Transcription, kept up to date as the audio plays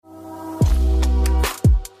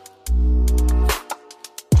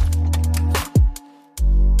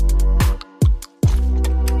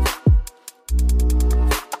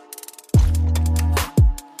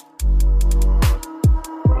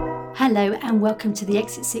Hello and welcome to the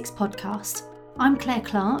Exit 6 podcast. I'm Claire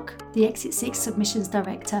Clark, the Exit 6 Submissions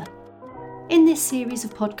Director. In this series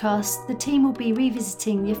of podcasts, the team will be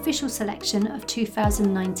revisiting the official selection of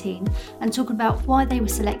 2019 and talking about why they were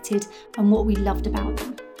selected and what we loved about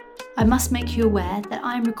them. I must make you aware that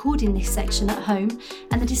I am recording this section at home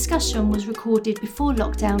and the discussion was recorded before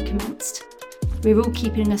lockdown commenced. We're all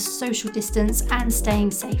keeping a social distance and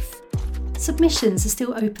staying safe. Submissions are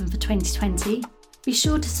still open for 2020. Be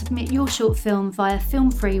sure to submit your short film via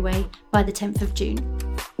Film Freeway by the 10th of June.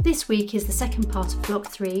 This week is the second part of Block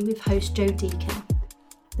 3 with host Joe Deacon.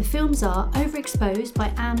 The films are Overexposed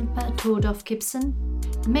by Amber Tordoff-Gibson,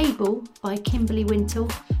 Mabel by Kimberly Wintle,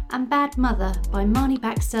 and Bad Mother by Marnie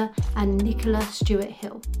Baxter and Nicola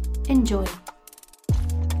Stewart-Hill. Enjoy.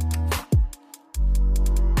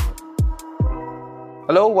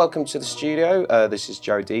 Hello, welcome to the studio. This is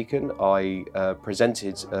Joe Deacon. I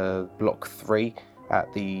presented Block 3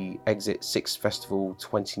 at the Exit 6 Festival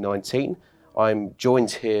 2019. I'm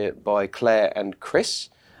joined here by Claire and Chris,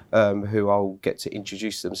 who I'll get to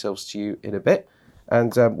introduce themselves to you in a bit.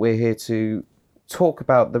 And we're here to talk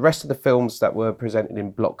about the rest of the films that were presented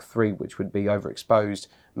in Block 3, which would be Overexposed,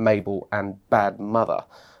 Mabel and Bad Mother.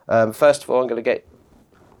 First of all, I'm going to get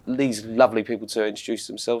these lovely people to introduce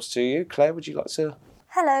themselves to you. Claire, would you like to?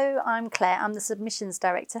 Hello, I'm Claire. I'm the Submissions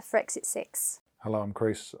Director for Exit 6. Hello, I'm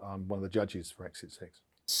Chris. I'm one of the judges for Exit 6.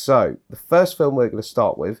 So, the first film we're going to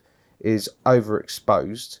start with is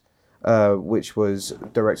Overexposed, which was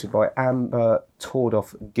directed by Amber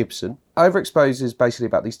Tordoff-Gibson. Overexposed is basically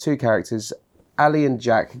about these two characters. Ali and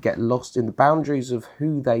Jack get lost in the boundaries of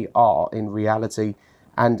who they are in reality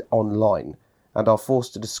and online, and are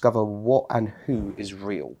forced to discover what and who is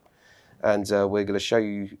real. And we're going to show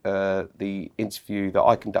you the interview that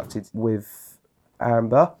I conducted with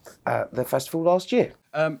Amber at the festival last year.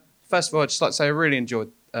 First of all, I'd just like to say I really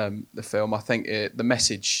enjoyed the film. I think the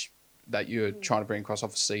message that you're trying to bring across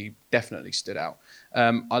obviously definitely stood out.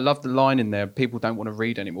 I love the line in there, people don't want to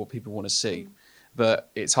read anymore, people want to see.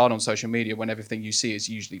 But it's hard on social media when everything you see is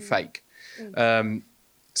usually fake.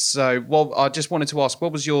 So I just wanted to ask,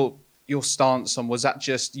 what was your stance on, was that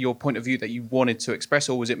just your point of view that you wanted to express,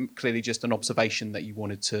 or was it clearly just an observation that you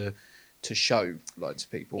wanted to show to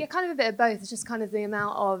people? Yeah, kind of a bit of both. It's just kind of the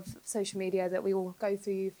amount of social media that we all go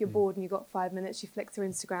through. If you're bored and you've got 5 minutes, you flick through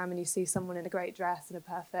Instagram and you see someone in a great dress and a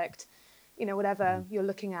perfect, whatever you're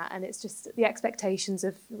looking at. And it's just the expectations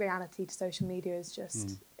of reality to social media is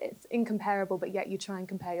just, it's incomparable, but yet you try and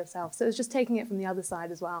compare yourself. So it's just taking it from the other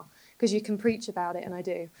side as well, because you can preach about it, and I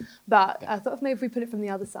do. But I thought if maybe if we put it from the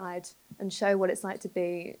other side and show what it's like to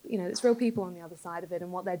be, it's real people on the other side of it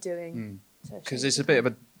and what they're doing. Because it's a bit of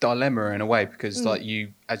a dilemma in a way, because as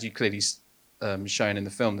you clearly shown in the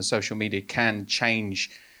film, the social media can change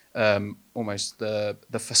almost the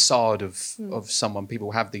facade of someone.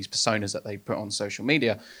 People have these personas that they put on social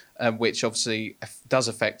media, which obviously does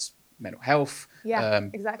affect mental health,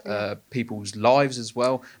 people's lives as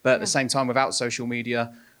well. But at the same time, without social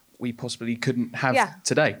media, we possibly couldn't have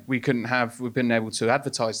today. We've been able to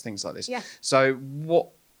advertise things like this. Yeah. So what,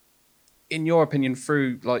 in your opinion,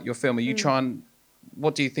 through your film, are you trying,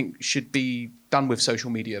 what do you think should be done with social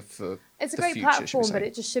media for It's a great platform, but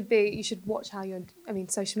it just should be, you should watch how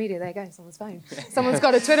social media, there you go, someone's phone. Someone's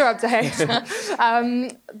got a Twitter update.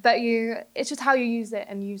 It's just how you use it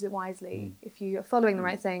and use it wisely. If you are following the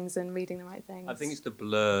right things and reading the right things. I think it's the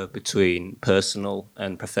blur between personal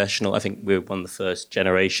and professional. I think we're one of the first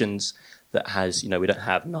generations that has, we don't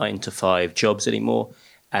have 9-to-5 jobs anymore.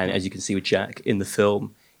 And as you can see with Jack in the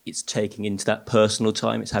film, it's taking into that personal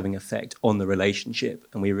time, it's having effect on the relationship.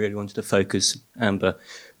 And we really wanted to focus, Amber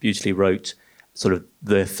beautifully wrote sort of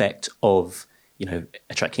the effect of,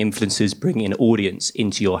 attracting influencers, bringing an audience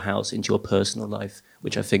into your house, into your personal life,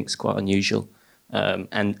 which I think is quite unusual.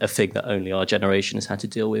 And a thing that only our generation has had to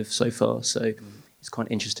deal with so far. So it's quite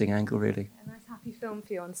an interesting angle, really. A nice happy film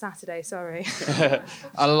for you on Saturday, sorry.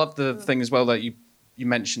 I love the thing as well that you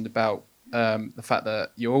mentioned about the fact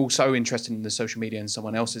that you're all so interested in the social media and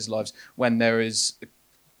someone else's lives when there is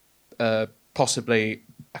possibly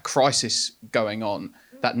a crisis going on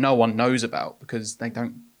that no one knows about because they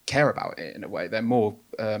don't care about it in a way. They're more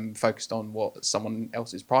focused on what someone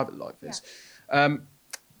else's private life is. Yeah.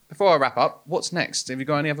 Before I wrap up, what's next? Have you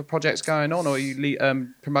got any other projects going on, or are you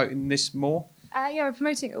promoting this more? Yeah, we're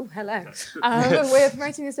promoting. Oh, hello. We're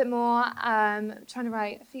promoting this a bit more. Trying to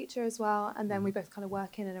write a feature as well, and then we both kind of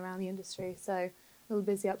work in and around the industry. So a little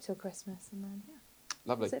busy up till Christmas, and then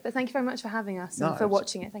lovely. That's it. But thank you very much for having us and for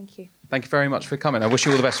watching it. Thank you. Thank you very much for coming. I wish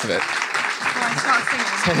you all the best with it.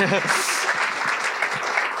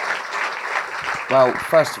 Well,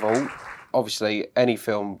 first of all, obviously, any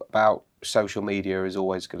film about social media is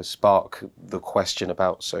always going to spark the question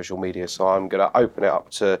about social media. So I'm going to open it up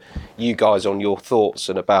to you guys on your thoughts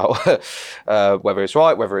and about whether it's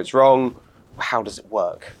right, whether it's wrong. How does it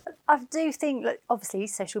work? I do think that obviously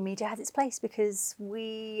social media has its place because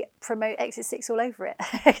we promote Exit 6 all over it.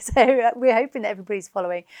 So we're hoping that everybody's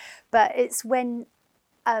following. But it's when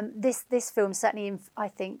this film certainly, I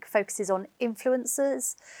think, focuses on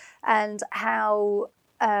influencers and how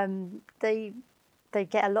they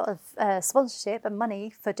get a lot of sponsorship and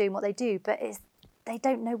money for doing what they do, but they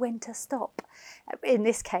don't know when to stop in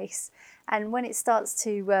this case. And when it starts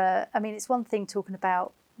to, it's one thing talking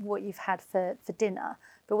about what you've had for dinner,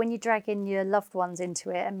 but when you drag in your loved ones into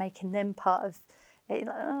it and making them part of it,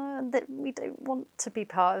 that we don't want to be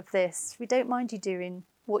part of this. We don't mind you doing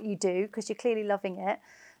what you do because you're clearly loving it,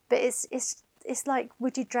 but it's like,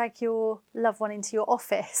 would you drag your loved one into your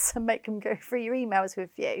office and make them go through your emails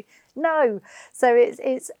with you? No. So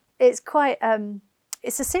it's quite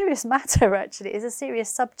it's a serious matter actually. It's a serious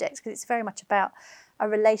subject because it's very much about a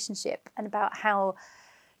relationship and about how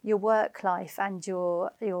your work life and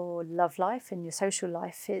your love life and your social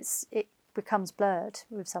life it becomes blurred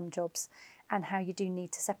with some jobs, and how you do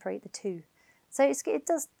need to separate the two. So it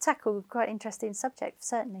does tackle quite an interesting subject,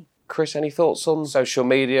 certainly. Chris, any thoughts on social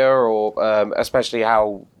media, or especially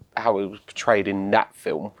how it was portrayed in that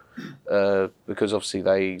film? Because obviously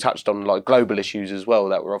they touched on like global issues as well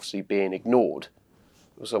that were obviously being ignored.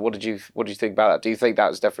 So what did you think about that? Do you think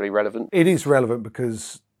that's definitely relevant? It is relevant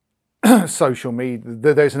because social media,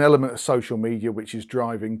 there's an element of social media which is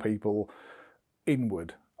driving people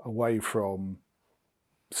inward, away from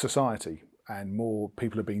society, and more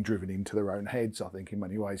people are being driven into their own heads, I think, in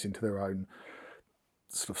many ways, into their own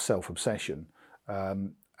sort of self-obsession.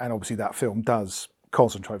 And obviously that film does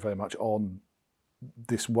concentrate very much on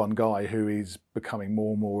this one guy who is becoming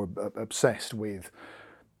more and more obsessed with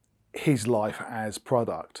his life as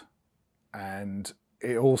product. And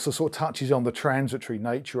it also sort of touches on the transitory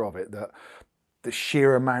nature of it, that the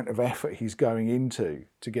sheer amount of effort he's going into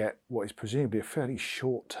to get what is presumably a fairly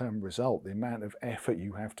short-term result, the amount of effort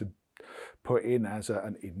you have to put in as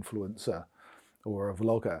an influencer or a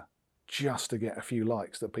vlogger just to get a few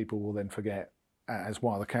likes that people will then forget, as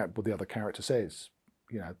what the other character says,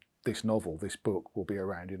 this novel, this book will be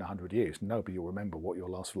around in 100 years. Nobody will remember what your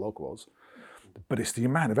last vlog was. But it's the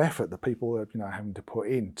amount of effort that people are having to put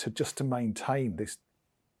in to maintain this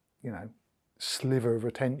sliver of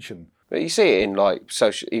attention. But you see it in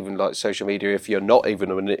social media. If you're not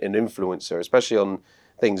even an influencer, especially on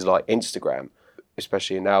things like Instagram,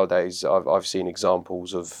 especially nowadays, I've seen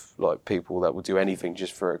examples of like people that will do anything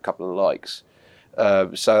just for a couple of likes.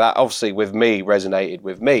 So that obviously resonated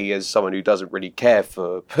with me as someone who doesn't really care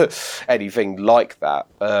for anything like that.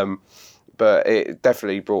 But it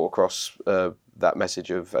definitely brought across that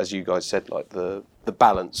message of, as you guys said, like the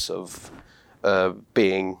balance of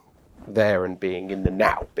being there and being in the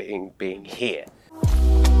now, being here.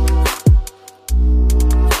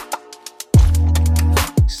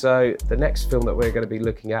 So the next film that we're going to be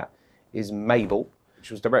looking at is Mabel, which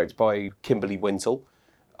was directed by Kimberly Wintle.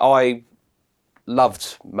 I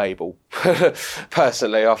loved Mabel.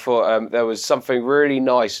 Personally, I thought there was something really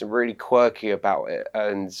nice and really quirky about it,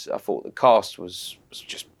 and I thought the cast was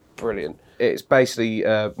just brilliant. It's basically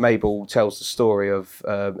Mabel tells the story of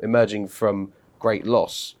emerging from great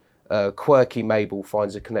loss. Quirky Mabel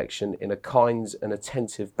finds a connection in a kind and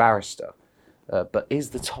attentive barrister. But is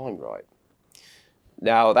the time right?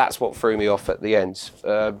 Now, that's what threw me off at the end.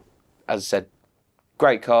 As I said,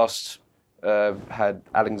 great cast. Had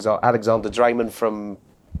Alexander Draymond from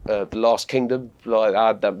The Last Kingdom. Like, I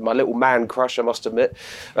had my little man crush, I must admit.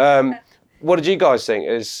 What did you guys think?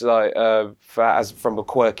 Is like from a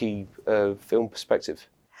quirky film perspective?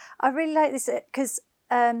 I really like this because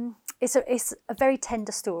it's a very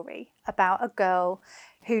tender story about a girl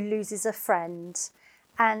who loses a friend,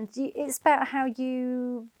 and it's about how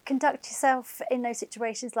you conduct yourself in those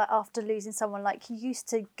situations, like after losing someone. Like, you used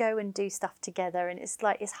to go and do stuff together, and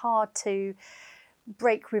it's hard to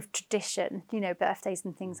break with tradition, birthdays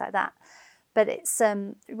and things like that. But it's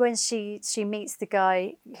when she meets the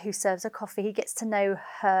guy who serves her coffee, he gets to know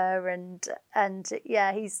her, and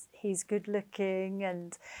yeah, he's good looking,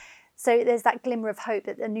 and so there's that glimmer of hope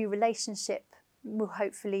that a new relationship will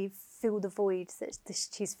hopefully fill the void that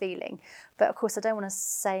she's feeling. But of course, I don't want to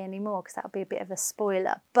say any more because that would be a bit of a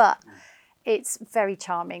spoiler. But it's very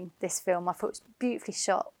charming, this film. I thought it was beautifully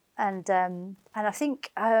shot, and I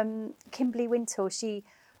think Kimberly Wintle, she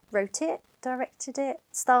wrote it, directed it,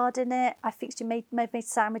 starred in it. I think she made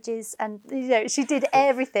sandwiches, and she did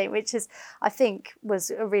everything, which I think was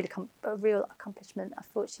a real accomplishment. I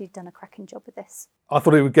thought she'd done a cracking job with this. I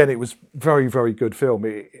thought it was very, very good film.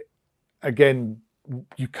 Again,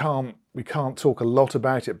 we can't talk a lot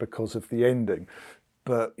about it because of the ending,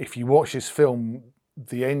 but if you watch this film,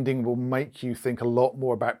 the ending will make you think a lot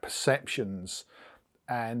more about perceptions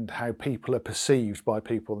and how people are perceived by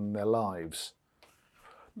people in their lives.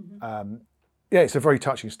 Mm-hmm. It's a very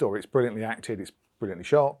touching story. It's brilliantly acted. It's brilliantly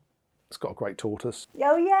shot. It's got a great tortoise.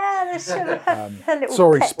 Oh yeah, there's a little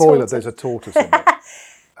sorry, pet spoiler. tortoise. There's a tortoise in it.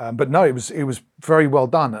 But no, it was very well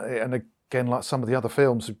done. And again, like some of the other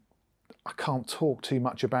films, I can't talk too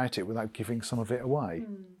much about it without giving some of it away.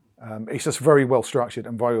 It's just very well structured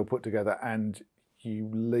and very well put together, and you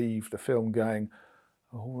leave the film going,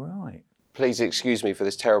 all right. Please excuse me for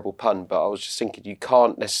this terrible pun, but I was just thinking you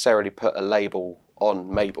can't necessarily put a label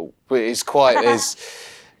on Mabel. It's quite as...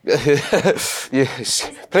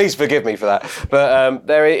 Yes, please forgive me for that. But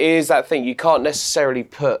there is that thing, you can't necessarily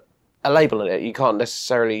put a label on it. You can't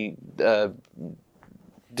necessarily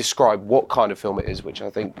describe what kind of film it is, which I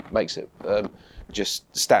think makes it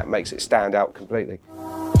makes it stand out completely.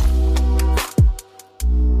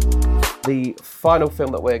 The final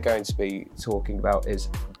film that we're going to be talking about is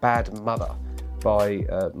Bad Mother by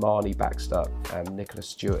Marnie Baxter and Nicholas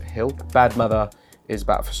Stewart Hill. Bad Mother is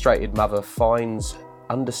about a frustrated mother finds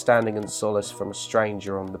understanding and solace from a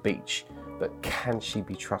stranger on the beach, but can she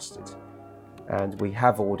be trusted? And we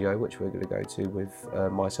have audio, which we're going to go to with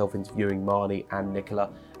myself interviewing Marnie and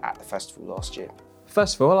Nicola at the festival last year.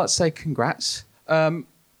 First of all, I'd like to say congrats. I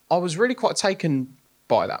was really quite taken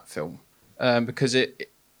by that film because it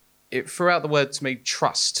threw out the word to me,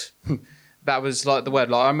 trust. That was like the word.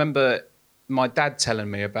 Like I remember my dad telling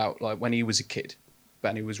me about like when he was a kid,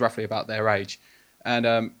 and he was roughly about their age,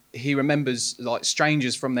 and he remembers like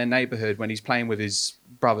strangers from their neighbourhood when he's playing with his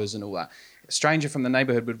brothers and all that. A stranger from the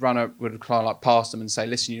neighbourhood would kind of like past them and say,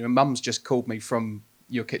 "Listen, your mum's just called me from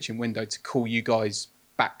your kitchen window to call you guys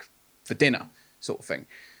back for dinner," sort of thing.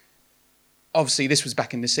 Obviously, this was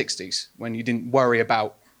back in the 60s when you didn't worry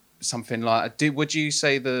about something like that. Would you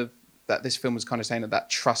say that this film was kind of saying that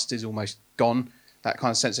trust is almost gone? That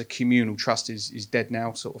kind of sense of communal trust is dead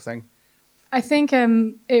now, sort of thing? I think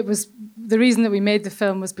it was the reason that we made the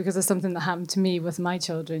film was because of something that happened to me with my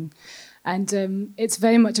children. And it's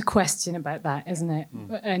very much a question about that, isn't it?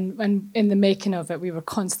 And in the making of it, we were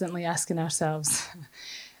constantly asking ourselves,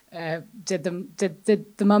 did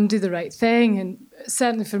the mum do the right thing? And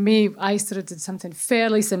certainly for me, I sort of did something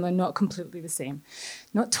fairly similar, not completely the same,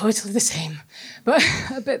 not totally the same, but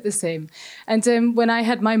a bit the same. And when I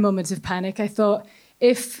had my moment of panic, I thought,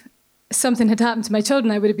 if something had happened to my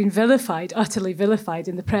children, I would have been vilified, utterly vilified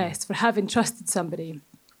in the press for having trusted somebody.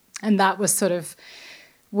 And that was sort of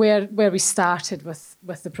where we started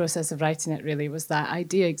with the process of writing it, really, was that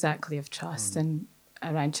idea exactly of trust and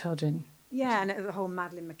around children. Yeah, and the whole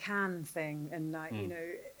Madeleine McCann thing, and you know,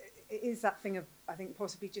 it is that thing of, I think,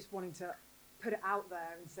 possibly just wanting to put it out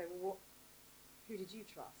there and say, well, who did you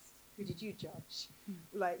trust? Who did you judge?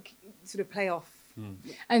 Like, sort of play off.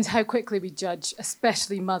 And how quickly we judge,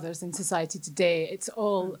 especially mothers in society today. It's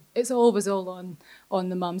always all on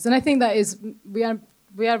the mums, and I think that is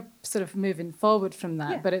we are sort of moving forward from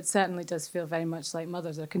that, but it certainly does feel very much like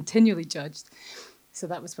mothers are continually judged. So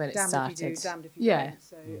that was where it started. Damned if you do, damned if you don't.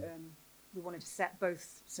 So we wanted to set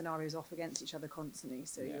both scenarios off against each other constantly.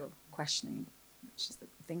 So you're questioning which is the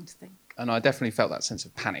thing to think. And I definitely felt that sense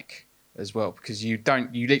of panic as well, because you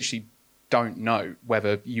literally don't know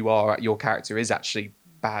whether your character is actually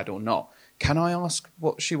bad or not. Can I ask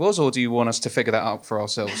what she was, or do you want us to figure that out for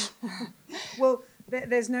ourselves? Well,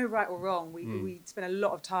 there's no right or wrong. We spent a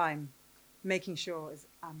lot of time making sure it's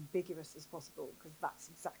ambiguous as possible, because that's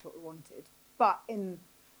exactly what we wanted. But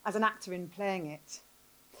as an actor in playing it,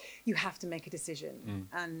 you have to make a decision.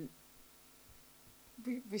 And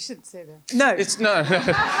we shouldn't say that. No. It's no.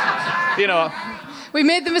 You know what? We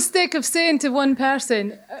made the mistake of saying to one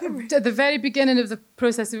person at the very beginning of the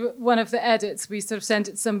process, one of the edits, we sort of sent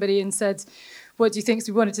it to somebody and said, what do you think?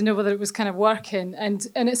 So we wanted to know whether it was kind of working. And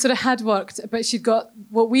it sort of had worked, but she'd got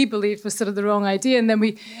what we believed was sort of the wrong idea. And then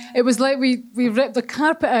it was like we ripped the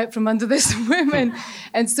carpet out from under this woman.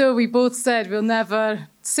 And so we both said, we'll never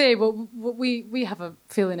say what we have a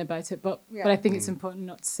feeling about it, but I think it's important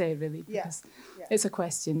not to say, really, because it's a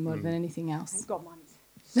question more than anything else. Thank God, mine.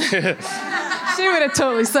 She would have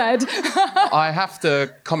totally said. I have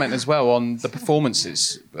to comment as well on the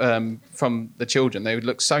performances from the children. They would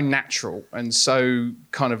look so natural and so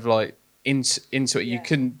kind of like into it. You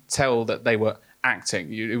couldn't tell that they were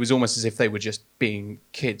acting. It was almost as if they were just being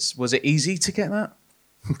kids. Was it easy to get that?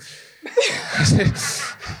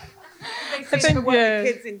 I think,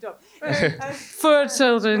 kids in 4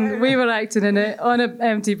 children. We were acting in it on an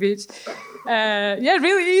empty beach. Yeah,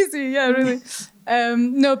 really easy. Yeah, really.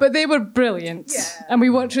 No, but they were brilliant, and we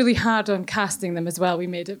worked really hard on casting them as well. We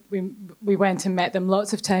went and met them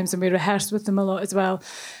lots of times, and we rehearsed with them a lot as well.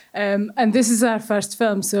 And this is our first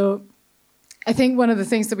film, so I think one of the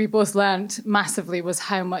things that we both learned massively was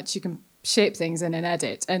how much you can shape things in an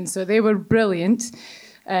edit, and so they were brilliant.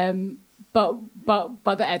 But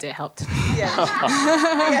the edit helped. Yeah,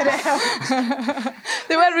 the edit helped.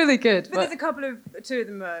 They weren't really good. But there's two of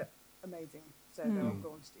them are amazing, so they'll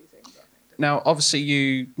go on to do things. I think. Now, obviously,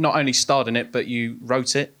 you not only starred in it, but you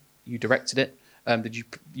wrote it, you directed it. Did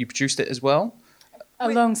you produced it as well?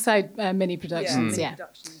 Alongside mini productions, Mini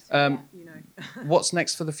productions, you know. What's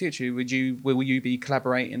next for the future? Will you be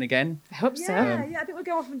collaborating again? I hope so. Yeah, I think we'll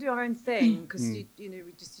go off and do our own thing because you know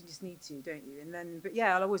you just need to, don't you? And then, but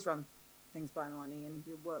yeah, I'll always run things by Marnie and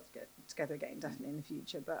we'll work together again definitely in the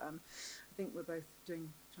future. But I think we're both trying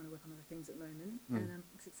to work on other things at the moment, and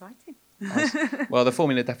it's exciting. Nice. Well, the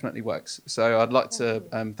formula definitely works. So I'd like to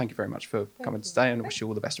thank you very much for coming today, and wish you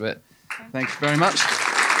all the best of it. Thank you very much.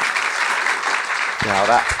 Now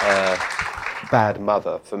that Bad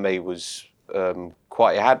Mother for me was it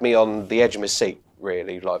had me on the edge of my seat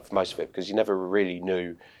really, like for most of it, because you never really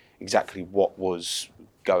knew exactly what was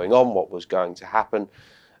going on, what was going to happen.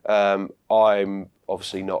 I'm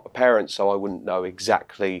obviously not a parent, so I wouldn't know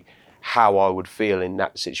exactly how I would feel in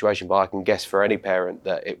that situation, but I can guess for any parent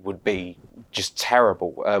that it would be just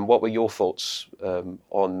terrible. What were your thoughts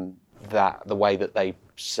on that, the way that they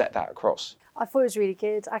set that across? I thought it was really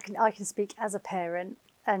good. I can speak as a parent,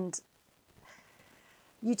 and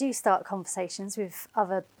you do start conversations with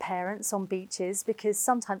other parents on beaches, because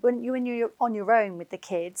sometimes when you're on your own with the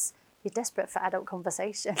kids, you're desperate for adult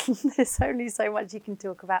conversation. There's only so much you can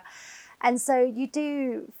talk about. And so you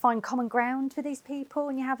do find common ground with these people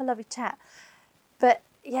and you have a lovely chat. But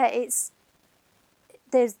yeah,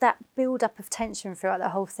 there's that build-up of tension throughout the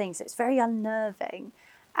whole thing. So it's very unnerving.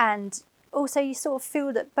 And also you sort of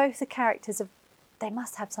feel that both the characters they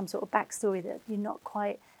must have some sort of backstory that you're not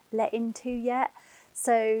quite let into yet.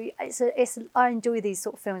 So I enjoy these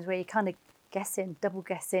sort of films where you're kind of double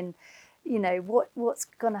guessing, you know, what's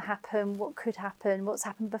going to happen, what could happen, what's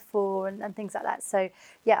happened before, and things like that. So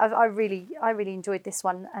yeah, I really enjoyed this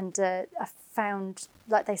one, and I found,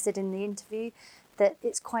 like they said in the interview, that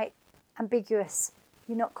it's quite ambiguous.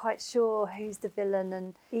 You're not quite sure who's the villain,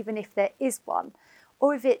 and even if there is one,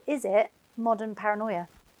 or if it is modern paranoia.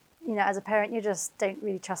 You know, as a parent, you just don't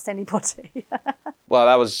really trust anybody. Well,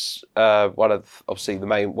 that was one of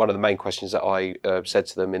the main questions that I said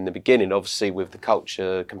to them in the beginning. Obviously, with the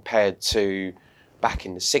culture compared to back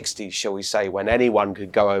in the 60s, shall we say, when anyone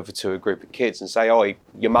could go over to a group of kids and say, "Oh,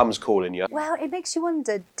 your mum's calling you." Well, it makes you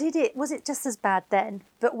wonder: was it just as bad then,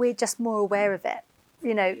 but we're just more aware of it?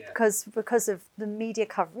 You know, because of the media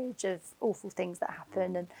coverage of awful things that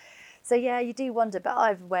happen, and so yeah, you do wonder. But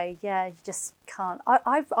either way, yeah, you just can't.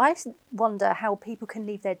 I wonder how people can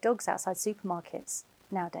leave their dogs outside supermarkets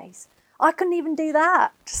nowadays. I couldn't even do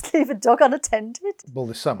that. Just leave a dog unattended. Well,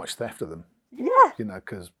 there's so much theft of them. Yeah. You know,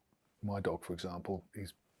 because my dog, for example,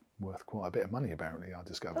 is worth quite a bit of money, apparently, I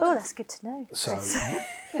discovered. Oh, that's good to know. So,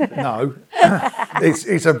 no,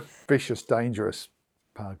 it's a vicious, dangerous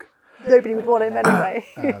pug. Nobody would want him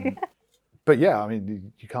anyway. But yeah, I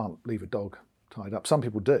mean, you can't leave a dog tied up. Some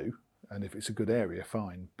people do, and if it's a good area,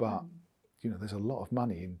 fine. But you know, there's a lot of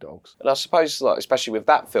money in dogs. And I suppose, like, especially with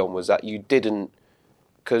that film, was that you didn't,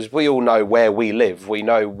 because we all know where we live. We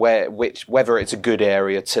know whether it's a good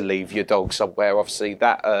area to leave your dog somewhere. Obviously,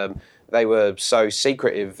 that they were so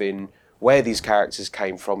secretive in where these characters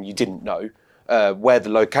came from. You didn't know where the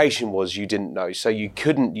location was. You didn't know, so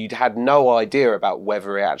you'd had no idea about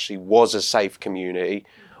whether it actually was a safe community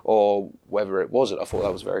or whether it wasn't. I thought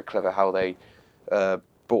that was very clever how they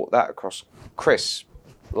brought that across. Chris,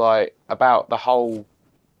 like, about the whole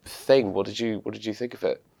thing, what did you think of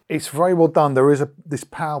it? It's very well done. There is this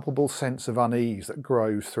palpable sense of unease that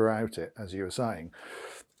grows throughout it, as you were saying,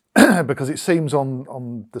 because it seems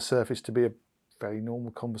on the surface to be a very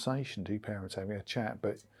normal conversation, two parents having a chat,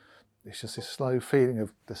 but it's just this slow feeling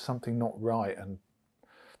of there's something not right. And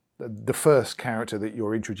the first character that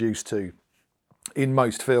you're introduced to in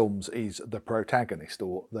most films is the protagonist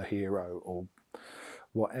or the hero or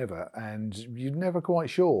whatever, and you're never quite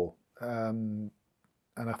sure. And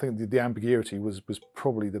I think the ambiguity was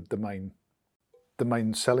probably the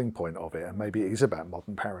main selling point of it, and maybe it is about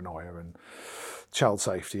modern paranoia and child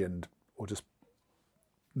safety or just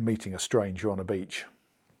meeting a stranger on a beach.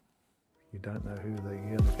 You don't know who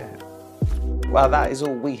you're going to get. Well, that is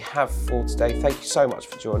all we have for today. Thank you so much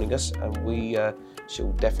for joining us, and we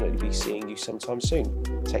shall definitely be seeing you sometime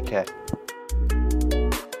soon. Take care.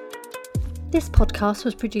 This podcast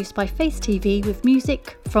was produced by Face TV with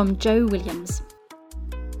music from Joe Williams.